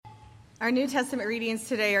Our New Testament readings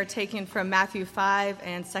today are taken from Matthew 5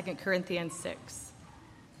 and 2 Corinthians 6.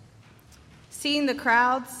 Seeing the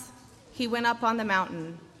crowds, he went up on the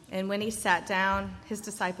mountain, and when he sat down, his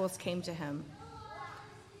disciples came to him.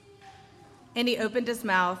 And he opened his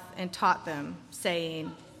mouth and taught them,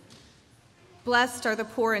 saying, "Blessed are the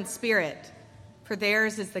poor in spirit, for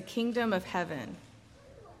theirs is the kingdom of heaven.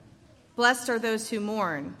 Blessed are those who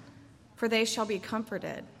mourn, for they shall be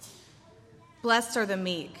comforted. Blessed are the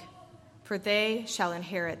meek, for they shall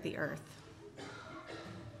inherit the earth."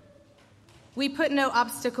 We put no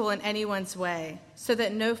obstacle in anyone's way, so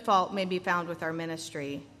that no fault may be found with our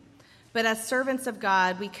ministry. But as servants of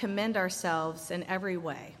God, we commend ourselves in every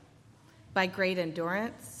way, by great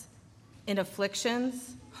endurance, in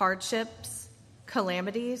afflictions, hardships,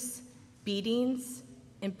 calamities, beatings,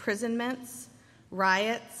 imprisonments,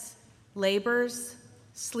 riots, labors,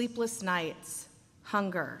 sleepless nights,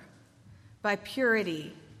 hunger, by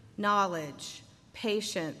purity, knowledge,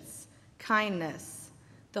 patience, kindness,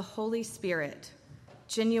 the Holy Spirit,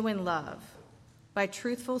 genuine love, by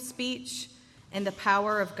truthful speech and the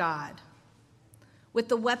power of God, with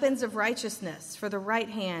the weapons of righteousness for the right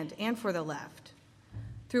hand and for the left,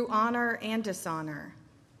 through honor and dishonor,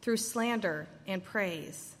 through slander and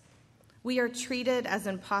praise. We are treated as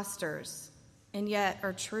impostors and yet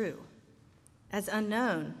are true, as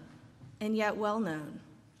unknown and yet well known,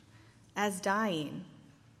 as dying,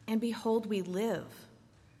 and behold, we live,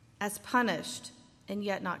 as punished, and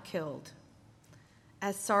yet not killed,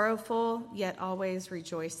 as sorrowful, yet always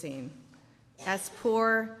rejoicing, as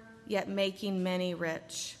poor, yet making many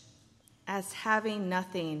rich, as having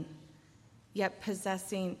nothing, yet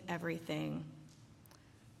possessing everything.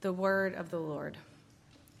 The word of the Lord.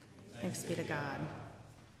 Thanks be to God.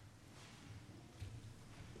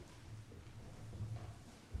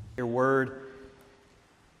 Your word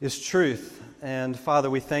is truth. And Father,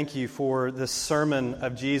 we thank you for this sermon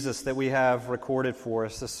of Jesus that we have recorded for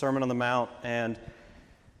us, the Sermon on the Mount. And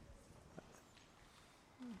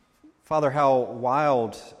Father, how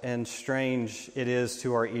wild and strange it is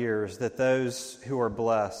to our ears that those who are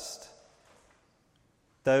blessed,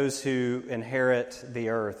 those who inherit the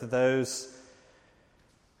earth, those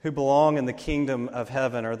who belong in the kingdom of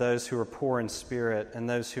heaven are those who are poor in spirit and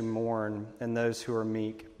those who mourn and those who are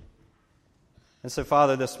meek. And so,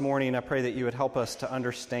 Father, this morning I pray that you would help us to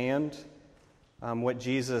understand what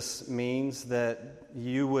Jesus means, that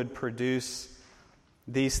you would produce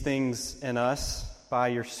these things in us by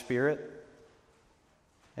your Spirit,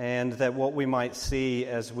 and that what we might see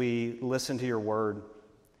as we listen to your word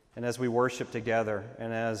and as we worship together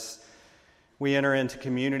and as we enter into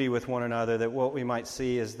community with one another, that what we might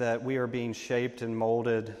see is that we are being shaped and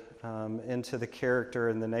molded into the character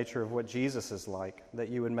and the nature of what Jesus is like, that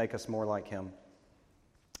you would make us more like him.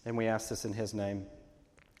 And we ask this in his name.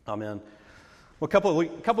 Amen. Well, a couple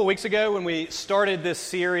of weeks ago when we started this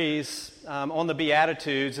series on the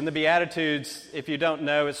Beatitudes, and the Beatitudes, if you don't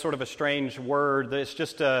know, is sort of a strange word. It's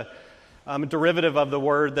just a derivative of the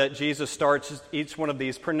word that Jesus starts each one of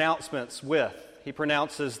these pronouncements with. He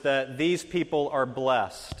pronounces that these people are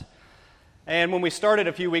blessed. And when we started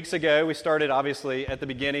a few weeks ago, we started obviously at the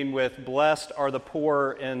beginning with blessed are the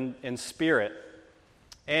poor in spirit.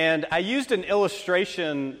 And I used an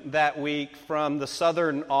illustration that week from the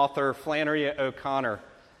Southern author Flannery O'Connor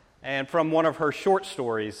and from one of her short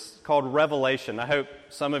stories called Revelation. I hope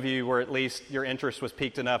some of you were, at least your interest was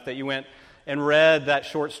piqued enough that you went and read that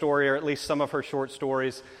short story, or at least some of her short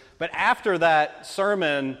stories. But after that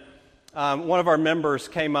sermon, one of our members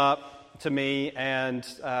came up to me and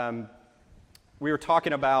we were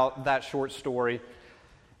talking about that short story.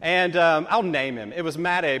 And I'll name him. It was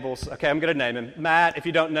Matt Abels. Okay, I'm going to name him. Matt, if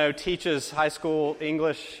you don't know, teaches high school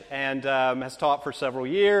English and has taught for several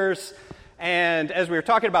years. And as we were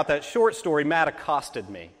talking about that short story, Matt accosted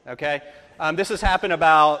me, okay? This has happened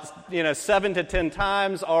about 7 to 10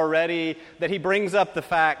 times already, that he brings up the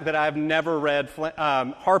fact that I've never read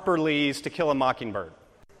Harper Lee's To Kill a Mockingbird.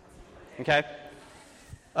 Okay?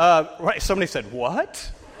 Right, somebody said,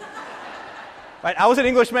 what? Right, I was an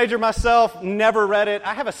English major myself, never read it.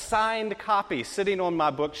 I have a signed copy sitting on my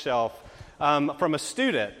bookshelf from a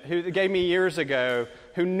student who gave me years ago,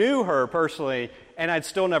 who knew her personally, and I'd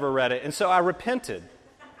still never read it. And so I repented.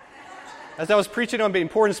 As I was preaching on being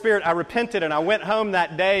poor in spirit, I repented, and I went home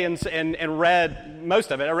that day and read most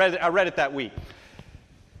of it. I read it that week.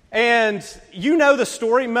 And you know the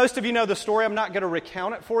story. Most of you know the story. I'm not going to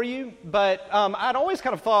recount it for you. But I'd always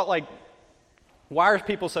kind of thought, like, why are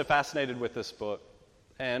people so fascinated with this book?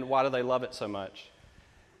 And why do they love it so much?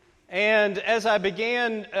 And as I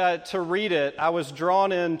began to read it, I was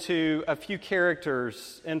drawn into a few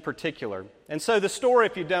characters in particular. And so the story,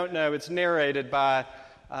 if you don't know, it's narrated by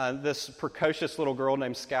this precocious little girl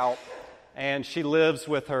named Scout, and she lives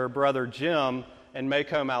with her brother Jim in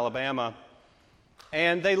Macomb, Alabama.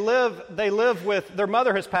 And they live with, their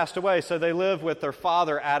mother has passed away, so they live with their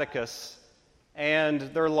father, Atticus, and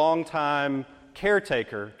their longtime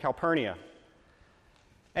caretaker, Calpurnia.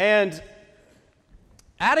 And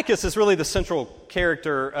Atticus is really the central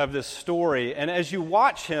character of this story, and as you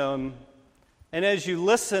watch him, and as you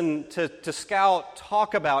listen to Scout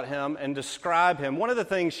talk about him and describe him, one of the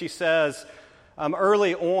things she says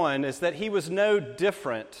early on is that he was no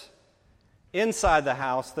different inside the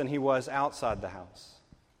house than he was outside the house.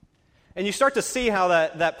 And you start to see how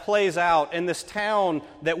that plays out in this town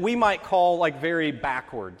that we might call like very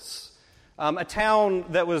backwards. A town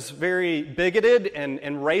that was very bigoted and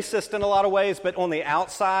racist in a lot of ways, but on the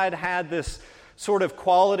outside had this sort of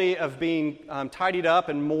quality of being tidied up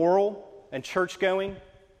and moral and church-going.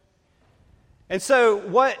 And so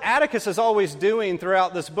what Atticus is always doing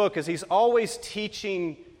throughout this book is he's always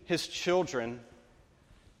teaching his children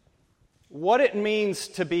what it means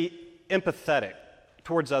to be empathetic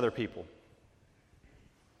towards other people.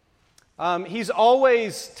 He's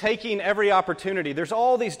always taking every opportunity. There's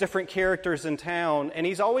all these different characters in town, and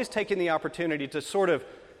he's always taking the opportunity to sort of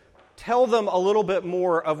tell them a little bit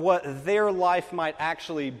more of what their life might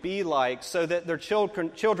actually be like so that their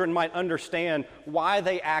children might understand why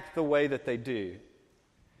they act the way that they do.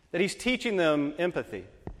 That he's teaching them empathy.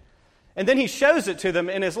 And then he shows it to them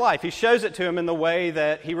in his life. He shows it to them in the way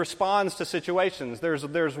that he responds to situations.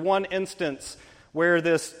 There's one instance where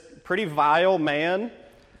this pretty vile man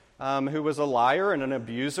who was a liar and an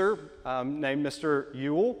abuser named Mr.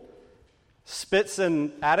 Ewell spits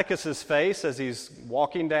in Atticus's face as he's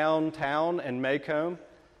walking downtown in Macomb.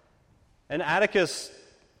 And Atticus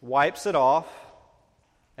wipes it off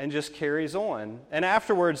and just carries on. And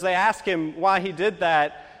afterwards, they ask him why he did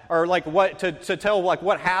that, or like what to tell like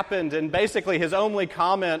what happened. And basically, his only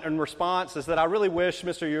comment and response is that I really wish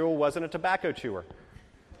Mr. Ewell wasn't a tobacco chewer.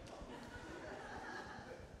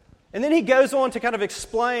 And then he goes on to kind of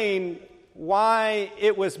explain why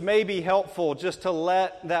it was maybe helpful just to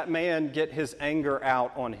let that man get his anger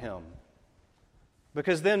out on him.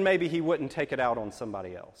 Because then maybe he wouldn't take it out on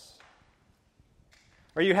somebody else.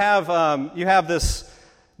 Or you have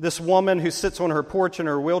this woman who sits on her porch in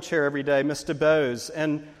her wheelchair every day, Miss DeBose,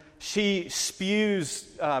 and she spews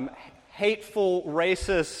hateful,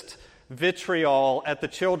 racist vitriol at the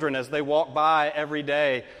children as they walk by every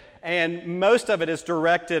day. And most of it is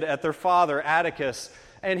directed at their father, Atticus.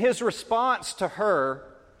 And his response to her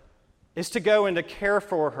is to go and to care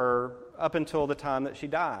for her up until the time that she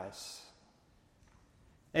dies.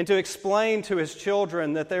 And to explain to his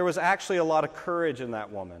children that there was actually a lot of courage in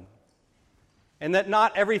that woman. And that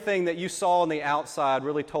not everything that you saw on the outside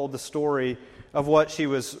really told the story of what she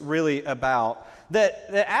was really about.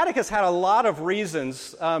 That Atticus had a lot of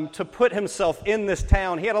reasons to put himself in this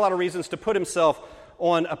town. He had a lot of reasons to put himself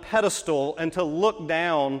on a pedestal and to look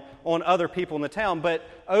down on other people in the town. But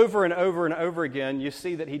over and over and over again, you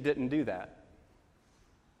see that he didn't do that.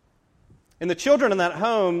 And the children in that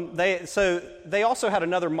home, they also had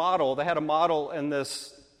another model. They had a model in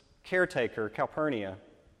this caretaker, Calpurnia.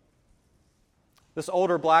 This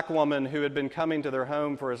older black woman who had been coming to their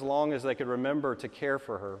home for as long as they could remember to care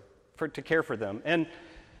for them. And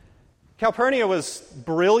Calpurnia was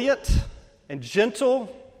brilliant and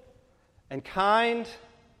gentle and kind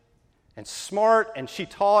and smart, and she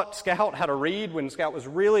taught Scout how to read when Scout was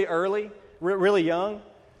really young,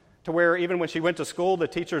 to where even when she went to school, the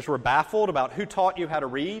teachers were baffled about who taught you how to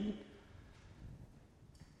read.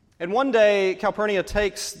 And one day, Calpurnia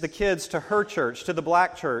takes the kids to her church, to the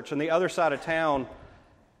black church on the other side of town,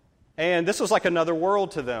 and this was like another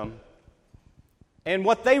world to them. And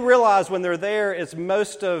what they realize when they're there is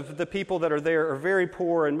most of the people that are there are very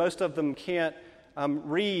poor, and most of them can't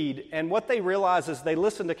read. And what they realize is they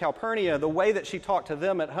listen to Calpurnia, the way that she talked to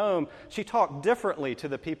them at home, she talked differently to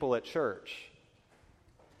the people at church.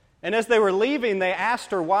 And as they were leaving, they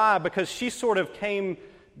asked her why, because she sort of came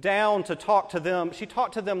down to talk to them. She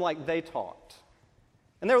talked to them like they talked.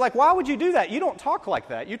 And they were like, why would you do that? You don't talk like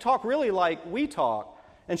that. You talk really like we talk.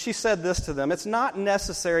 And she said this to them: it's not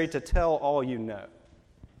necessary to tell all you know.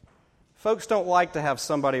 Folks don't like to have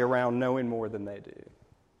somebody around knowing more than they do.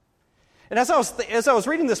 And as I was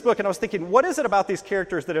reading this book, and I was thinking, what is it about these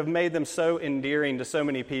characters that have made them so endearing to so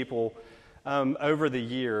many people over the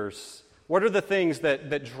years? What are the things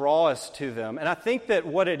that draw us to them? And I think that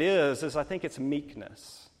what it is I think it's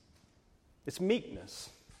meekness. It's meekness.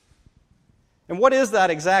 And what is that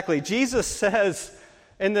exactly? Jesus says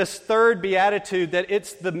in this third beatitude that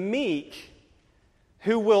it's the meek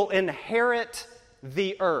who will inherit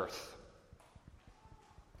the earth.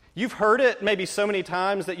 You've heard it maybe so many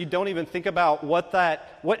times that you don't even think about what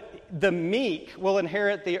the meek will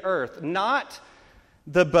inherit the earth. Not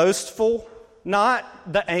the boastful,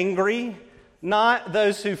 not the angry, not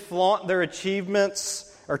those who flaunt their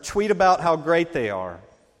achievements or tweet about how great they are.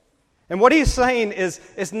 And what he's saying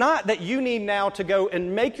is not that you need now to go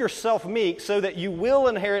and make yourself meek so that you will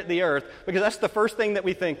inherit the earth, because that's the first thing that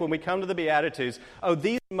we think when we come to the Beatitudes. Oh,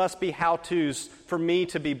 these must be how-tos for me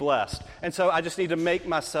to be blessed. And so I just need to make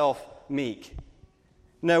myself meek.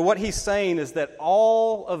 No, what he's saying is that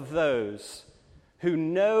all of those who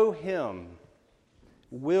know him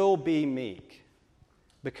will be meek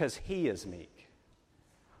because he is meek.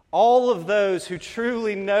 All of those who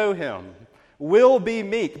truly know him will be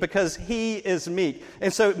meek because he is meek.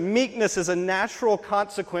 And so meekness is a natural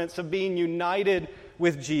consequence of being united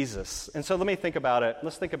with Jesus. And so let me think about it.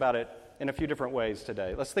 Let's think about it in a few different ways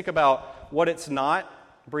today. Let's think about what it's not,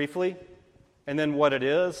 briefly, and then what it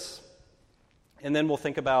is. And then we'll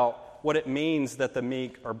think about what it means that the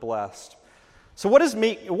meek are blessed. So what is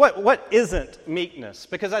meek? What isn't meekness?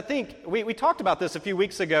 Because I think we talked about this a few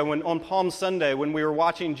weeks ago on Palm Sunday when we were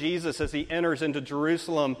watching Jesus as he enters into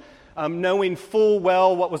Jerusalem, knowing full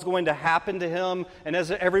well what was going to happen to him, and as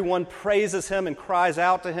everyone praises him and cries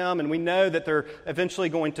out to him, and we know that they're eventually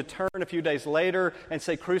going to turn a few days later and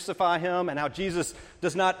say, crucify him, and how Jesus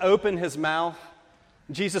does not open his mouth.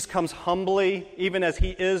 Jesus comes humbly, even as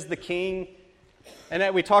he is the king. And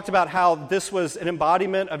that we talked about how this was an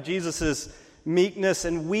embodiment of Jesus' meekness,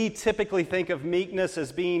 and we typically think of meekness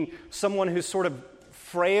as being someone who's sort of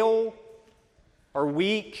frail or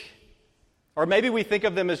weak. Or maybe we think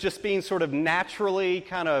of them as just being sort of naturally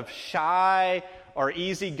kind of shy or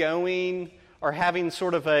easygoing or having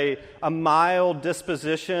sort of a mild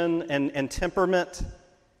disposition and temperament.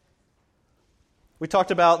 We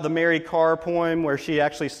talked about the Mary Carr poem where she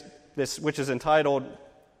actually, which is entitled,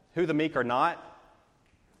 Who the Meek Are Not.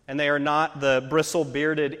 And they are not the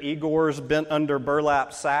bristle-bearded Igors bent under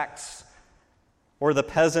burlap sacks or the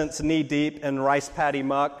peasants knee-deep in rice paddy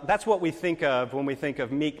muck. That's what we think of when we think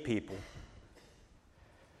of meek people.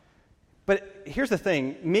 But here's the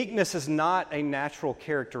thing, meekness is not a natural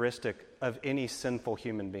characteristic of any sinful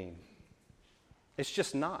human being. It's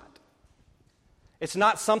just not. It's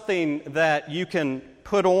not something that you can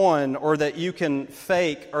put on or that you can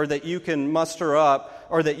fake or that you can muster up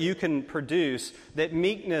or that you can produce. That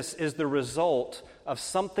meekness is the result of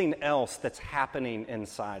something else that's happening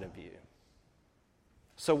inside of you.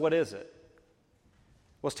 So what is it?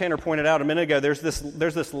 Well, as Tanner pointed out a minute ago, there's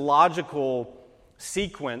this logical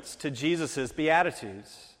sequence to Jesus'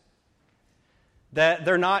 Beatitudes. That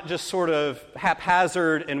they're not just sort of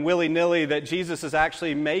haphazard and willy-nilly, that Jesus is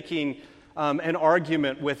actually making an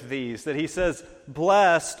argument with these. That he says,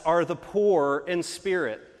 blessed are the poor in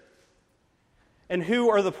spirit. And who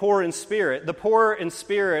are the poor in spirit? The poor in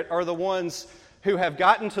spirit are the ones who have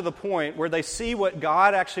gotten to the point where they see what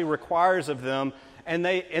God actually requires of them, and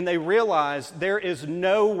they realize there is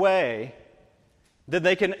no way that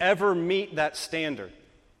they can ever meet that standard.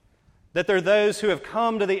 That they're those who have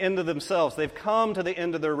come to the end of themselves. They've come to the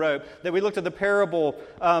end of their rope. That we looked at the parable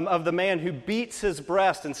of the man who beats his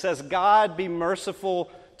breast and says, God, be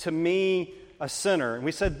merciful to me, a sinner. And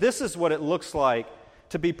we said this is what it looks like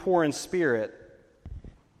to be poor in spirit.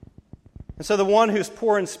 And so the one who's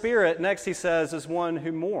poor in spirit, next he says, is one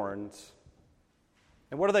who mourns.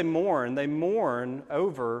 And what do they mourn? They mourn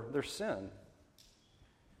over their sin.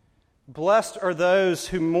 Blessed are those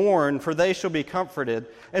who mourn, for they shall be comforted.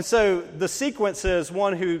 And so the sequence is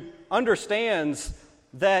one who understands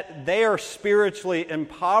that they are spiritually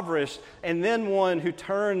impoverished, and then one who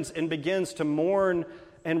turns and begins to mourn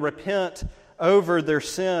and repent over their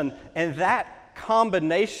sin. And that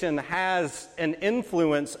combination has an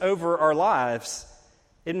influence over our lives.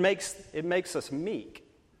 It makes us meek.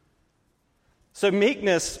 So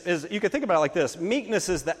meekness is, you can think about it like this. Meekness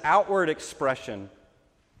is the outward expression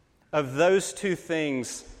of those two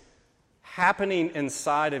things happening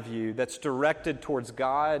inside of you that's directed towards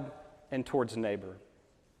God and towards neighbor.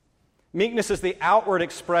 Meekness is the outward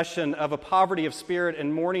expression of a poverty of spirit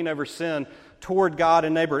and mourning over sin toward God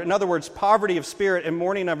and neighbor. In other words, poverty of spirit and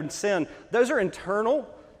mourning over sin, those are internal.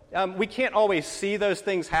 We can't always see those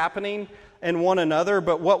things happening in one another,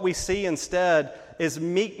 but what we see instead is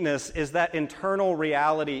meekness is that internal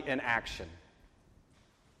reality in action.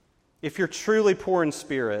 If you're truly poor in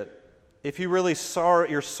spirit, if you really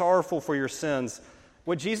you're sorrowful for your sins,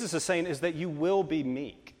 what Jesus is saying is that you will be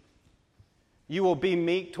meek. You will be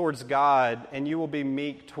meek towards God, and you will be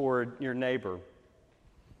meek toward your neighbor.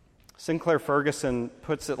 Sinclair Ferguson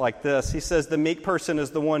puts it like this. He says, the meek person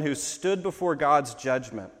is the one who stood before God's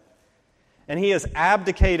judgment, and he has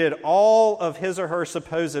abdicated all of his or her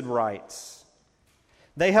supposed rights.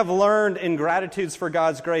 They have learned in gratitudes for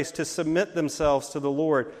God's grace to submit themselves to the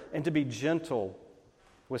Lord and to be gentle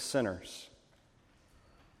with sinners.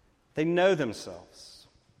 They know themselves.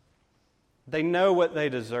 They know what they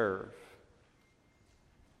deserve.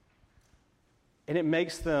 And it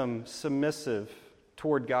makes them submissive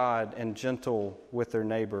toward God and gentle with their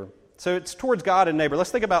neighbor. So it's towards God and neighbor.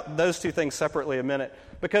 Let's think about those two things separately a minute,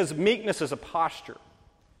 because meekness is a posture.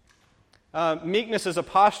 Meekness is a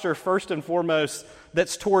posture, first and foremost,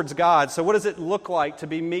 that's towards God. So what does it look like to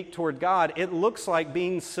be meek toward God? It looks like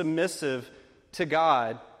being submissive to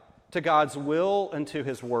God, to God's will and to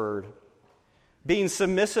His Word. Being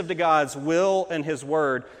submissive to God's will and His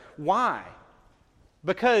Word. Why?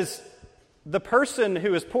 Because the person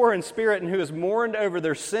who is poor in spirit and who has mourned over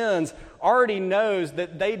their sins already knows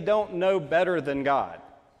that they don't know better than God,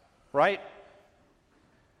 right?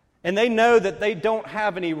 And they know that they don't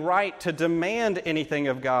have any right to demand anything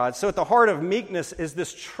of God. So at the heart of meekness is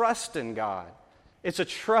this trust in God. It's a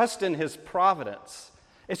trust in His providence.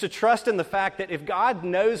 It's a trust in the fact that if God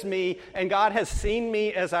knows me and God has seen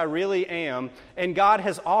me as I really am, and God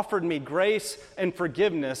has offered me grace and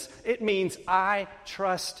forgiveness, it means I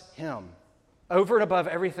trust Him over and above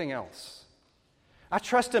everything else. I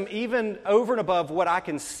trust Him even over and above what I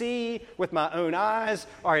can see with my own eyes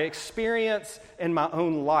or experience in my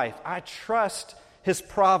own life. I trust His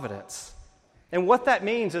providence. And what that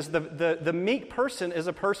means is the meek person is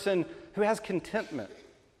a person who has contentment.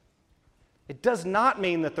 It does not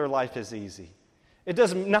mean that their life is easy. It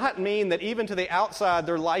does not mean that even to the outside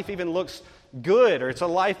their life even looks good, or it's a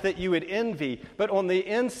life that you would envy, but on the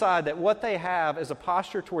inside that what they have is a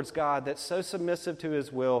posture towards God that's so submissive to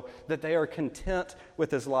His will that they are content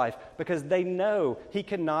with His life because they know He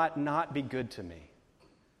cannot not be good to me.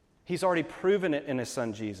 He's already proven it in His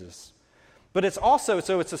Son Jesus. But it's also,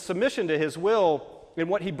 so it's a submission to His will and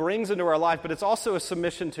what He brings into our life, but it's also a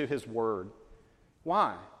submission to His Word.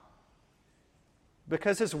 Why?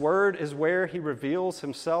 Because His Word is where He reveals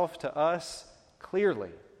Himself to us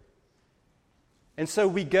clearly. And so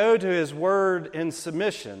we go to His Word in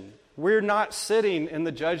submission. We're not sitting in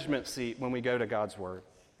the judgment seat when we go to God's Word.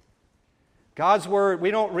 God's Word,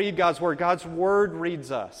 we don't read God's Word. God's Word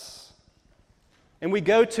reads us. And we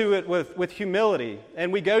go to it with humility.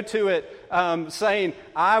 And we go to it saying,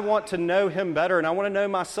 I want to know Him better and I want to know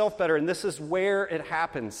myself better. And this is where it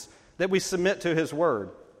happens, that we submit to His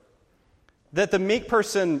Word. That the meek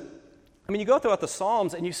person, I mean, you go throughout the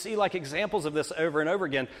Psalms and you see like examples of this over and over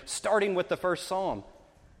again, starting with the first Psalm.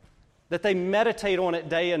 That they meditate on it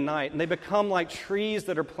day and night, and they become like trees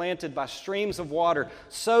that are planted by streams of water,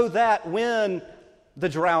 so that when the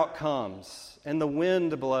drought comes and the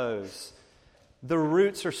wind blows, the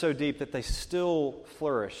roots are so deep that they still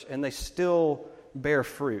flourish and they still bear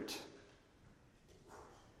fruit.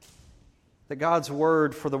 That God's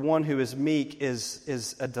Word for the one who is meek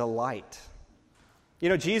is a delight. You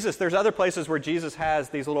know, Jesus, there's other places where Jesus has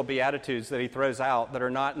these little Beatitudes that He throws out that are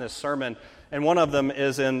not in this sermon. And one of them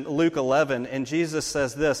is in Luke 11. And Jesus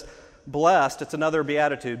says this, blessed, it's another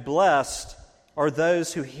Beatitude, blessed are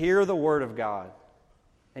those who hear the Word of God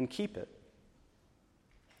and keep it.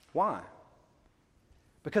 Why?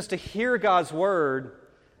 Because to hear God's Word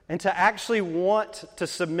and to actually want to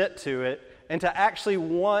submit to it and to actually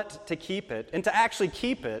want to keep it and to actually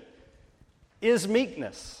keep it is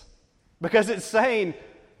meekness. Because it's saying,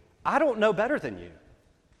 I don't know better than you.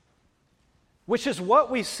 Which is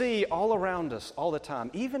what we see all around us all the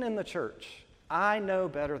time, even in the church. I know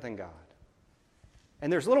better than God.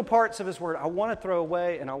 And there's little parts of His Word I want to throw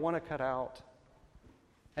away and I want to cut out.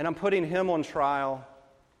 And I'm putting Him on trial.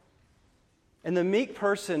 And the meek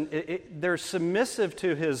person, they're submissive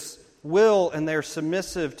to His will and they're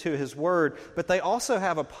submissive to His Word, but they also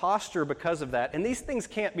have a posture because of that. And these things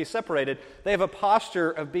can't be separated. They have a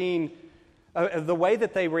posture of being the way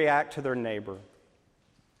that they react to their neighbor.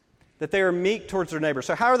 That they are meek towards their neighbor.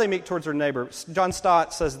 So how are they meek towards their neighbor? John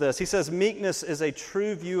Stott says this. He says, meekness is a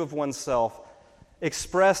true view of oneself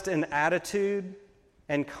expressed in attitude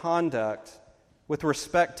and conduct with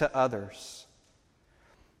respect to others.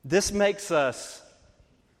 This makes us,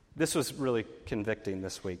 this was really convicting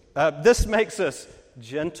this week. This makes us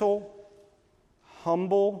gentle,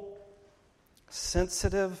 humble,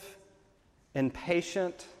 sensitive, and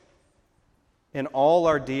patient in all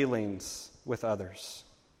our dealings with others.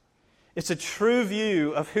 It's a true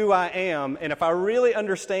view of who I am, and if I really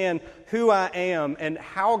understand who I am and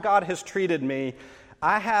how God has treated me,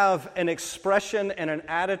 I have an expression and an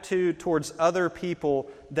attitude towards other people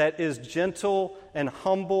that is gentle and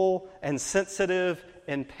humble and sensitive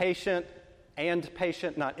and patient,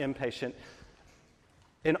 not impatient,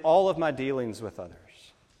 in all of my dealings with others.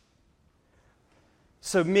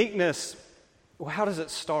 So meekness, well, how does it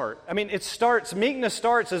start? I mean, meekness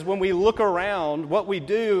starts as when we look around, what we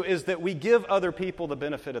do is that we give other people the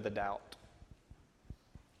benefit of the doubt.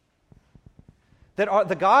 That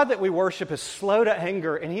the God that we worship is slow to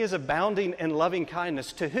anger, and He is abounding in loving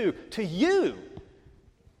kindness. To who? To you.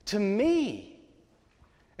 To me.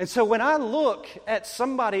 And so when I look at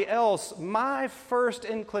somebody else, my first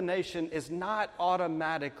inclination is not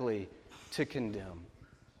automatically to condemn.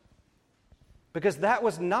 Because that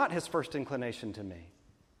was not His first inclination to me.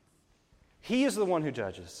 He is the one who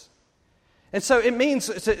judges. And so it means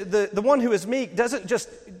the one who is meek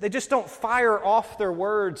they just don't fire off their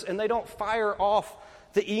words and they don't fire off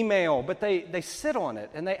the email, but they sit on it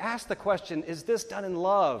and they ask the question, is this done in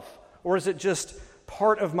love or is it just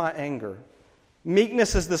part of my anger?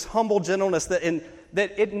 Meekness is this humble gentleness that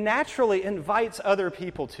it naturally invites other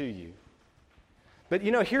people to you. But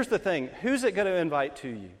here's the thing, who's it going to invite to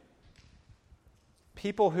you?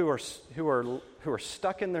 People who are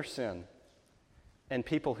stuck in their sin and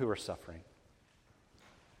people who are suffering.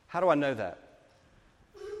 How do I know that?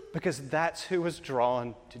 Because that's who was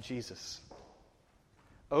drawn to Jesus.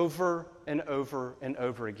 Over and over and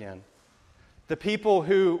over again. The people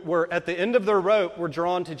who were at the end of their rope were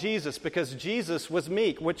drawn to Jesus because Jesus was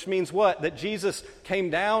meek, which means what? That Jesus came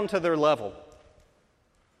down to their level.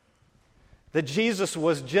 That Jesus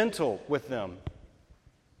was gentle with them.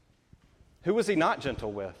 Who was He not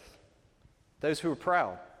gentle with? Those who were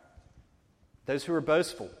proud. Those who were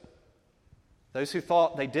boastful. Those who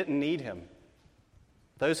thought they didn't need Him.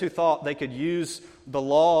 Those who thought they could use the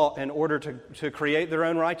law in order to create their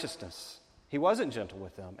own righteousness. He wasn't gentle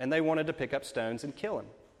with them, and they wanted to pick up stones and kill Him.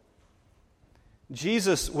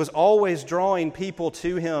 Jesus was always drawing people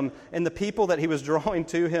to Him, and the people that He was drawing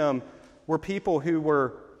to Him were people who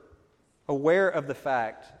were aware of the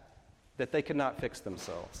fact that they could not fix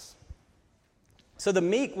themselves. So the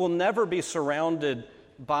meek will never be surrounded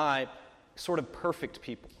by sort of perfect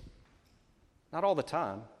people. Not all the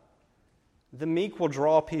time. The meek will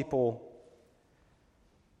draw people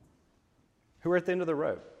who are at the end of the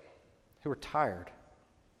rope, who are tired. I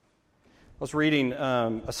was reading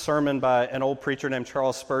a sermon by an old preacher named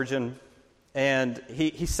Charles Spurgeon, and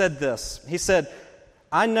he said this. He said,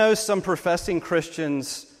 I know some professing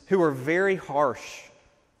Christians who are very harsh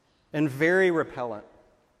and very repellent,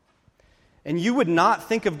 and you would not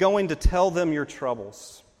think of going to tell them your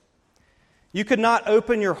troubles. You could not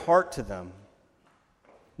open your heart to them.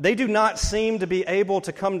 They do not seem to be able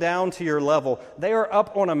to come down to your level. They are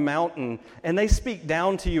up on a mountain, and they speak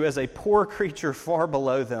down to you as a poor creature far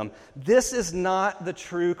below them. This is not the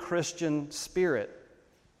true Christian spirit.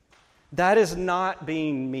 That is not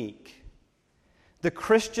being meek. The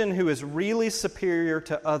Christian who is really superior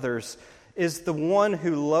to others is the one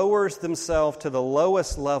who lowers themselves to the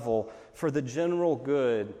lowest level for the general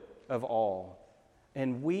good of all.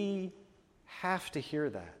 And we have to hear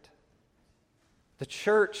that. The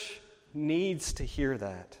church needs to hear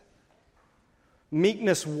that.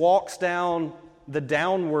 Meekness walks down the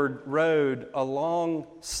downward road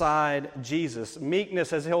alongside Jesus.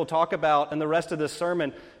 Meekness, as he'll talk about in the rest of this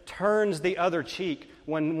sermon, turns the other cheek.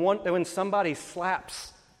 When somebody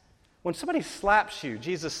slaps you,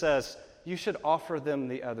 Jesus says, you should offer them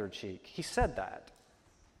the other cheek. He said that.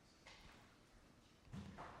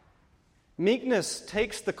 Meekness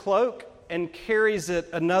takes the cloak and carries it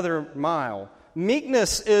another mile.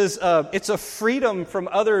 Meekness is it's a freedom from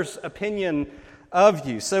others' opinion of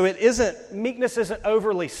you. So meekness isn't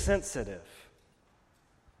overly sensitive.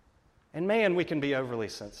 And man, we can be overly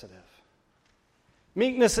sensitive.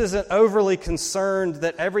 Meekness isn't overly concerned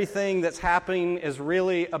that everything that's happening is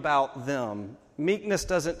really about them. Meekness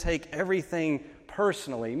doesn't take everything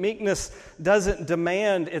personally. Meekness doesn't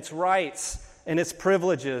demand its rights and its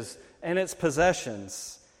privileges and its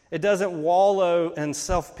possessions. It doesn't wallow in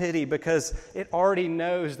self-pity because it already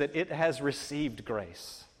knows that it has received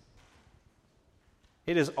grace.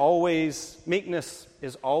 Meekness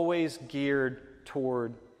is always geared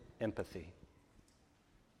toward empathy.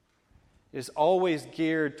 It is always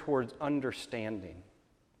geared towards understanding.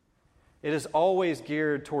 It is always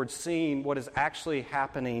geared towards seeing what is actually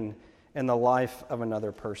happening in the life of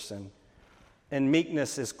another person. And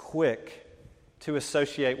meekness is quick to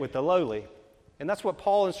associate with the lowly. And that's what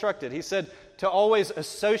Paul instructed. He said to always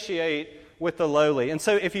associate with the lowly. And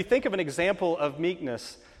so if you think of an example of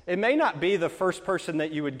meekness, it may not be the first person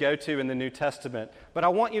that you would go to in the New Testament, but I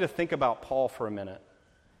want you to think about Paul for a minute.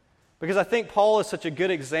 Because I think Paul is such a good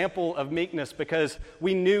example of meekness because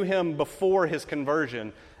we knew him before his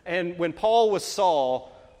conversion. And when Paul was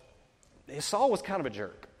Saul was kind of a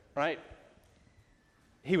jerk, right?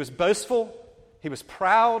 He was boastful, he was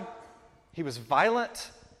proud, he was violent.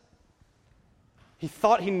 He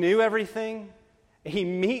thought he knew everything. He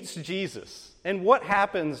meets Jesus. And what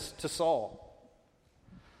happens to Saul?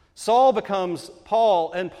 Saul becomes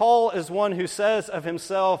Paul, and Paul is one who says of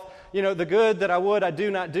himself, the good that I would, I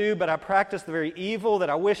do not do, but I practice the very evil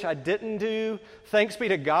that I wish I didn't do. Thanks be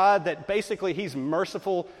to God that basically he's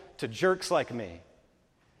merciful to jerks like me,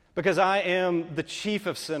 because I am the chief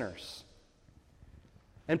of sinners.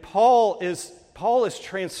 And Paul is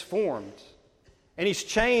transformed, and he's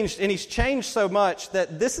changed so much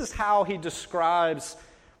that this is how he describes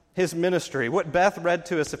his ministry. What Beth read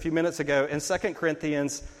to us a few minutes ago in 2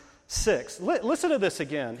 Corinthians 6. Listen to this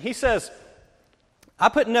again. He says,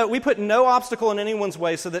 we put no obstacle in anyone's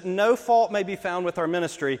way so that no fault may be found with our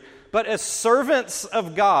ministry, but as servants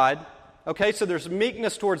of God, okay, so there's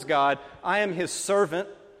meekness towards God. I am his servant.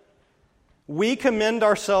 We commend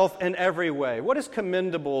ourselves in every way. What is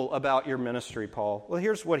commendable about your ministry, Paul? Well,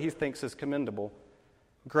 here's what he thinks is commendable.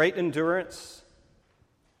 Great endurance,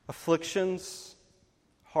 afflictions,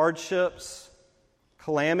 hardships,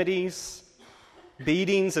 calamities,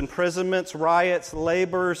 beatings, imprisonments, riots,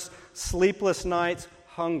 labors, sleepless nights,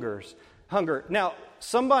 hunger. Now,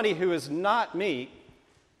 somebody who is not meek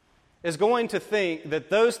is going to think that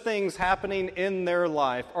those things happening in their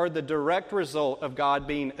life are the direct result of God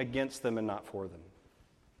being against them and not for them.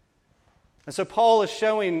 And so Paul is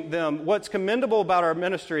showing them what's commendable about our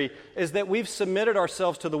ministry is that we've submitted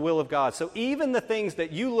ourselves to the will of God. So even the things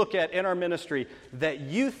that you look at in our ministry that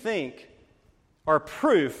you think are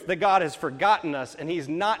proof that God has forgotten us and he's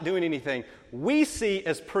not doing anything, we see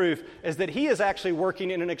as proof is that he is actually working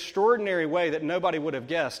in an extraordinary way that nobody would have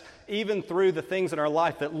guessed, even through the things in our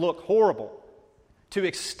life that look horrible, to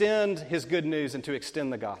extend his good news and to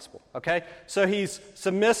extend the gospel. Okay? So he's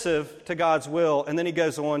submissive to God's will, and then he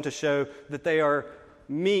goes on to show that they are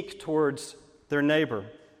meek towards their neighbor.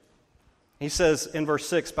 He says in verse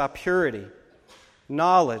 6, by purity,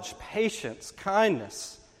 knowledge, patience,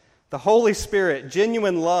 kindness, the Holy Spirit,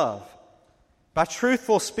 genuine love, by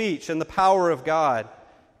truthful speech and the power of God,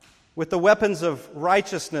 with the weapons of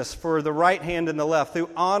righteousness for the right hand and the left, through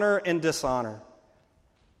honor and dishonor,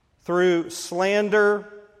 through slander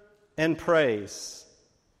and praise.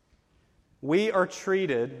 We are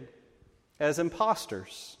treated as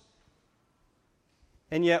imposters,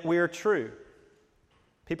 and yet we are true.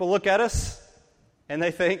 People look at us and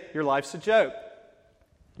they think, your life's a joke.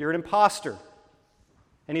 You're an imposter.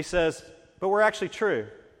 And he says, but we're actually true.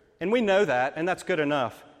 And we know that, and that's good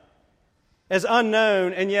enough. As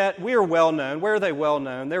unknown, and yet we are well known. Where are they well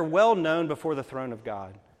known? They're well known before the throne of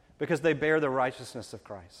God because they bear the righteousness of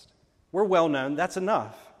Christ. We're well known. That's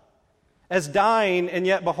enough. As dying, and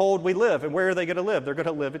yet behold, we live. And where are they going to live? They're going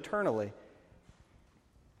to live eternally.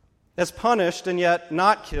 As punished, and yet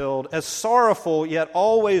not killed. As sorrowful, yet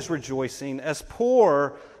always rejoicing. As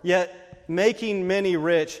poor, yet making many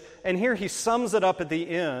rich. And here he sums it up at the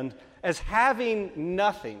end as having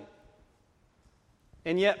nothing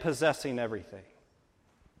and yet possessing everything.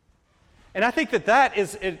 And I think that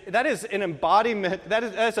is an embodiment, that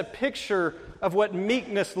is a picture of what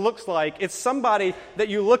meekness looks like. It's somebody that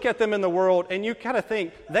you look at them in the world and you kind of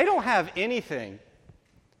think, they don't have anything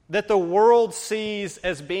that the world sees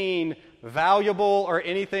as being valuable or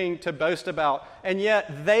anything to boast about. And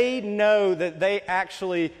yet they know that they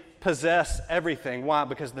actually possess everything. Why?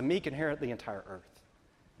 Because the meek inherit the entire earth.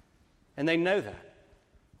 And they know that.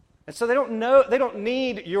 And so they don't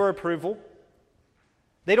need your approval.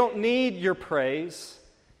 They don't need your praise.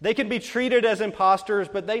 They can be treated as imposters,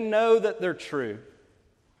 but they know that they're true.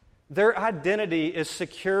 Their identity is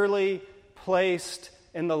securely placed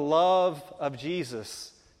in the love of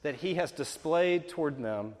Jesus that he has displayed toward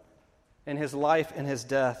them in his life and his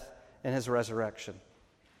death and his resurrection.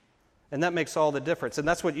 And that makes all the difference. And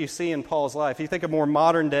that's what you see in Paul's life. You think of a more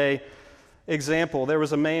modern day example. There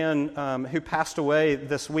was a man who passed away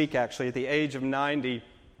this week, actually, at the age of 90,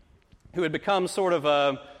 who had become sort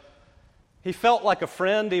of he felt like a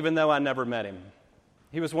friend even though I never met him.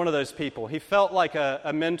 He was one of those people. He felt like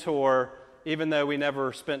a mentor even though we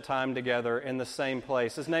never spent time together in the same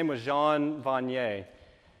place. His name was Jean Vanier.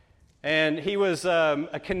 And he was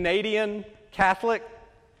a Canadian Catholic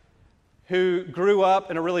who grew up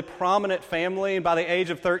in a really prominent family. And by the age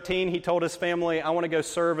of 13, he told his family, I want to go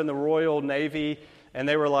serve in the Royal Navy And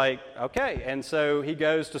they were like, okay. And so he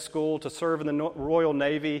goes to school to serve in the Royal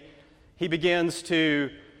Navy. He begins to,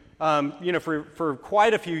 for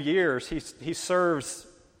quite a few years, he serves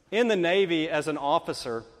in the Navy as an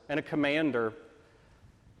officer and a commander.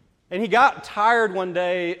 And he got tired one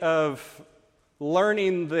day of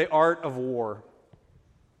learning the art of war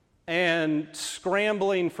and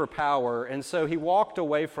scrambling for power. And so he walked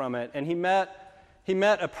away from it, and he met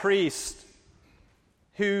a priest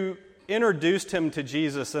who introduced him to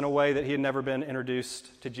Jesus in a way that he had never been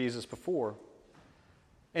introduced to Jesus before.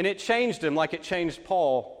 And it changed him like it changed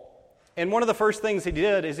Paul. And one of the first things he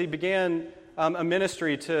did is he began a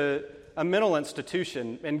ministry to a mental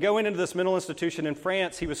institution. And going into this mental institution in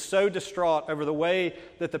France, he was so distraught over the way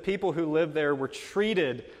that the people who lived there were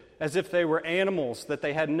treated as if they were animals, that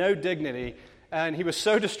they had no dignity. And he was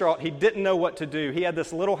so distraught, he didn't know what to do. He had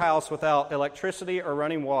this little house without electricity or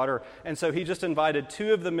running water, and so he just invited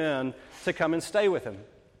 2 of the men to come and stay with him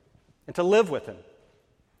and to live with him.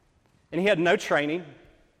 And he had no training.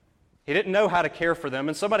 He didn't know how to care for them.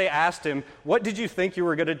 And somebody asked him, "What did you think you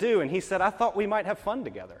were going to do?" And he said, "I thought we might have fun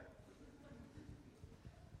together."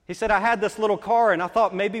 He said, "I had this little car, and I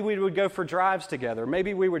thought maybe we would go for drives together.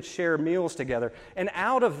 Maybe we would share meals together." And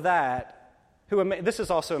out of that, this is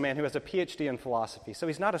also a man who has a PhD in philosophy, so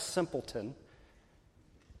he's not a simpleton.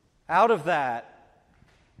 Out of that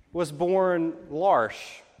was born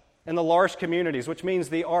L'Arche and the L'Arche communities, which means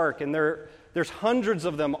the Ark, and there's hundreds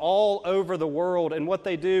of them all over the world. And what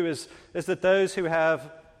they do is that those who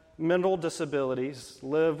have mental disabilities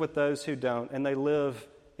live with those who don't, and they live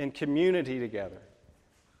in community together,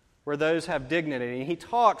 where those have dignity. And he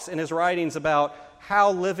talks in his writings about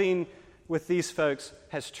how living with these folks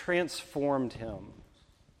has transformed him,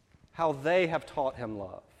 how they have taught him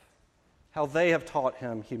love, how they have taught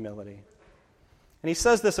him humility. And he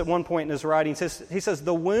says this at one point in his writings. He says,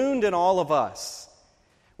 "The wound in all of us,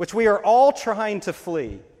 which we are all trying to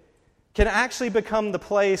flee, can actually become the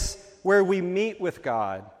place where we meet with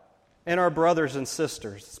God and our brothers and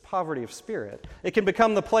sisters." It's poverty of spirit. It can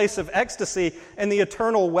become the place of ecstasy and the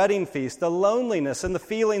eternal wedding feast. The loneliness and the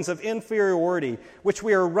feelings of inferiority, which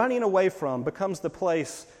we are running away from, becomes the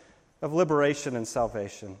place of liberation and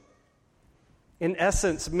salvation. In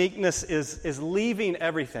essence, meekness is leaving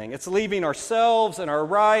everything. It's leaving ourselves and our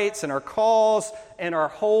rights and our cause and our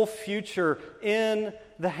whole future in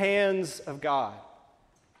the hands of God,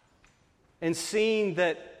 and seeing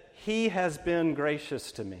that He has been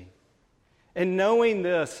gracious to me. And knowing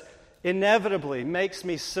this inevitably makes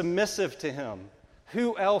me submissive to Him.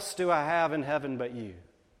 Who else do I have in heaven but you?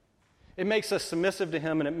 It makes us submissive to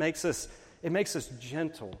Him, and it makes us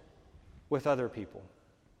gentle with other people.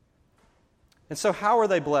 And so how are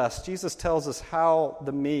they blessed? Jesus tells us how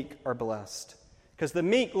the meek are blessed. Because the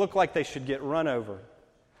meek look like they should get run over.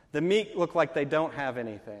 The meek look like they don't have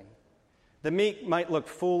anything. The meek might look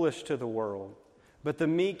foolish to the world, but the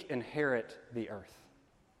meek inherit the earth.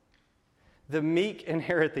 The meek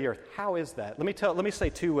inherit the earth. How is that? Let me say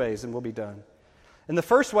 2 ways and we'll be done. And the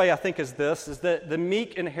first way I think is this, is that the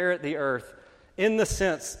meek inherit the earth in the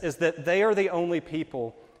sense is that they are the only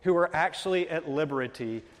people who are actually at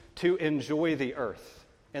liberty to enjoy the earth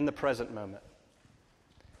in the present moment.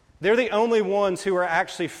 They're the only ones who are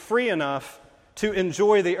actually free enough to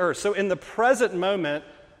enjoy the earth. So in the present moment,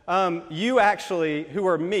 you actually, who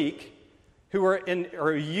are meek, who are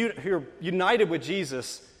united with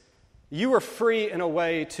Jesus, you are free in a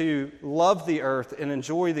way to love the earth and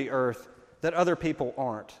enjoy the earth that other people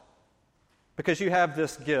aren't. Because you have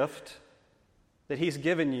this gift that He's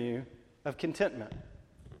given you of contentment.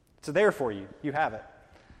 It's there for you. You have it.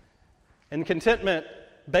 And contentment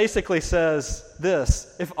basically says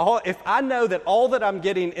this: if I know that all that I'm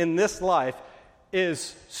getting in this life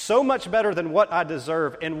is so much better than what I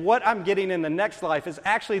deserve, and what I'm getting in the next life is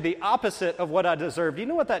actually the opposite of what I deserve, you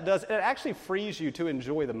know what that does? It actually frees you to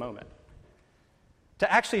enjoy the moment,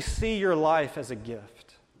 to actually see your life as a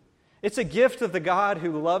gift. It's a gift that the God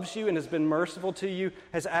who loves you and has been merciful to you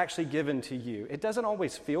has actually given to you. It doesn't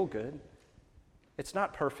always feel good. It's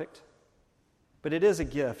not perfect. But it is a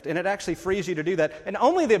gift, and it actually frees you to do that. And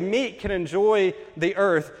only the meek can enjoy the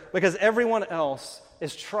earth because everyone else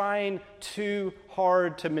is trying too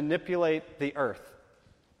hard to manipulate the earth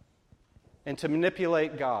and to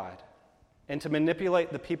manipulate God and to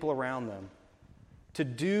manipulate the people around them to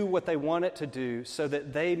do what they want it to do so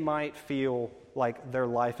that they might feel like their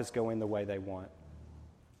life is going the way they want.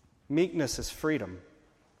 Meekness is freedom.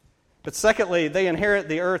 But secondly, they inherit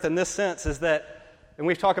the earth in this sense is that, and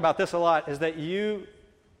we've talked about this a lot, is that you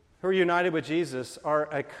who are united with Jesus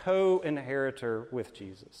are a co-inheritor with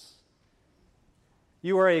Jesus.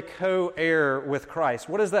 You are a co-heir with Christ.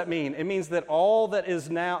 What does that mean? It means that all that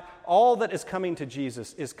is coming to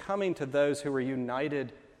Jesus is coming to those who are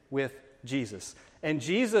united with Jesus. And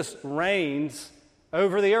Jesus reigns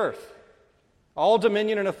over the earth. All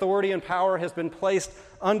dominion and authority and power has been placed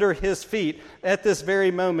under his feet at this very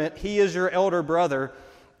moment. He is your elder brother.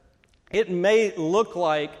 It may look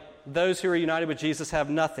like those who are united with Jesus have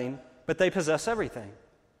nothing, but they possess everything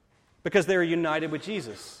because they are united with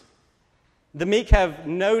Jesus. The meek have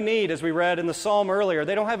no need, as we read in the psalm earlier.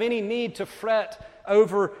 They don't have any need to fret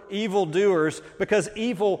over evildoers because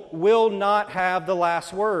evil will not have the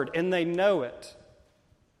last word, and they know it,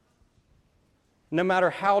 no matter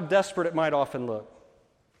how desperate it might often look.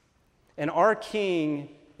 And our King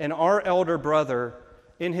and our elder brother,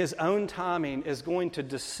 in his own timing, is going to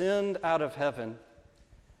descend out of heaven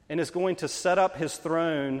and is going to set up his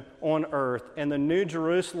throne on earth, and the New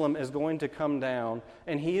Jerusalem is going to come down,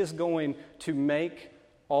 and he is going to make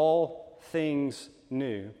all things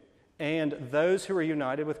new. And those who are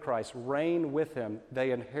united with Christ reign with him.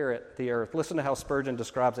 They inherit the earth. Listen to how Spurgeon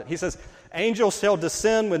describes it. He says, "Angels shall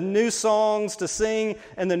descend with new songs to sing,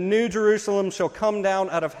 and the New Jerusalem shall come down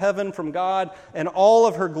out of heaven from God and all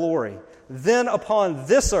of her glory. Then upon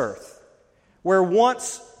this earth, where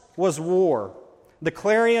once was war, the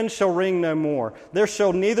clarion shall ring no more. There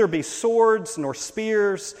shall neither be swords nor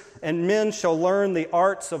spears, and men shall learn the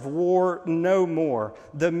arts of war no more.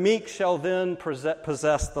 The meek shall then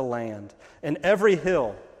possess the land, and every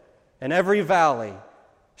hill and every valley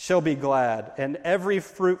shall be glad, and every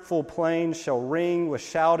fruitful plain shall ring with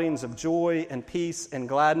shoutings of joy and peace and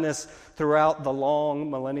gladness throughout the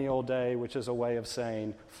long millennial day," which is a way of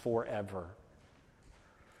saying forever.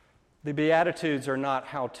 The Beatitudes are not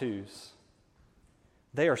how-tos.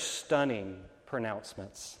 They are stunning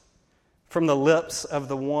pronouncements from the lips of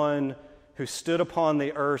the one who stood upon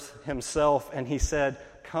the earth himself, and he said,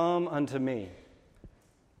 "Come unto me,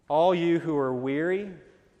 all you who are weary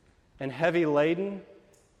and heavy laden,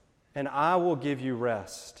 and I will give you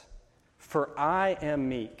rest. For I am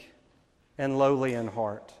meek and lowly in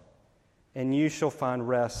heart, and you shall find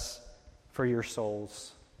rest for your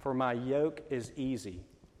souls. For my yoke is easy,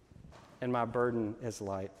 and my burden is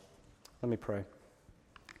light." Let me pray.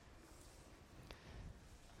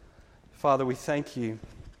 Father, we thank you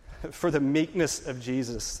for the meekness of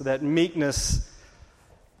Jesus. That meekness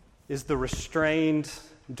is the restrained,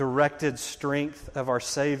 directed strength of our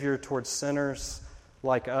Savior towards sinners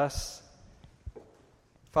like us.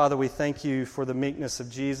 Father, we thank you for the meekness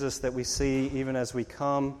of Jesus that we see even as we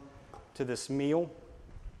come to this meal.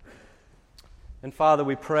 And Father,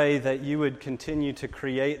 we pray that you would continue to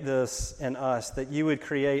create this in us, that you would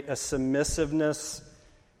create a submissiveness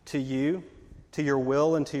to you, to your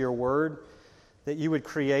will and to your word, that you would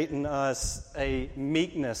create in us a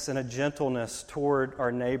meekness and a gentleness toward our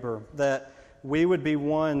neighbor, that we would be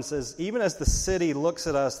ones, even as the city looks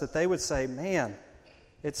at us, that they would say, "Man,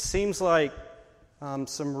 it seems like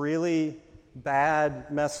some really bad,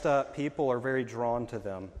 messed up people are very drawn to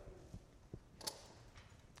them."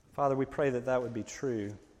 Father, we pray that that would be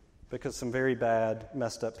true, because some very bad,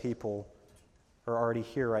 messed up people are already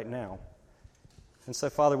here right now. And so,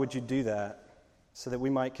 Father, would you do that so that we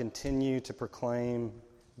might continue to proclaim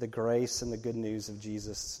the grace and the good news of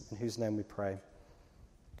Jesus, in whose name we pray.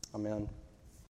 Amen.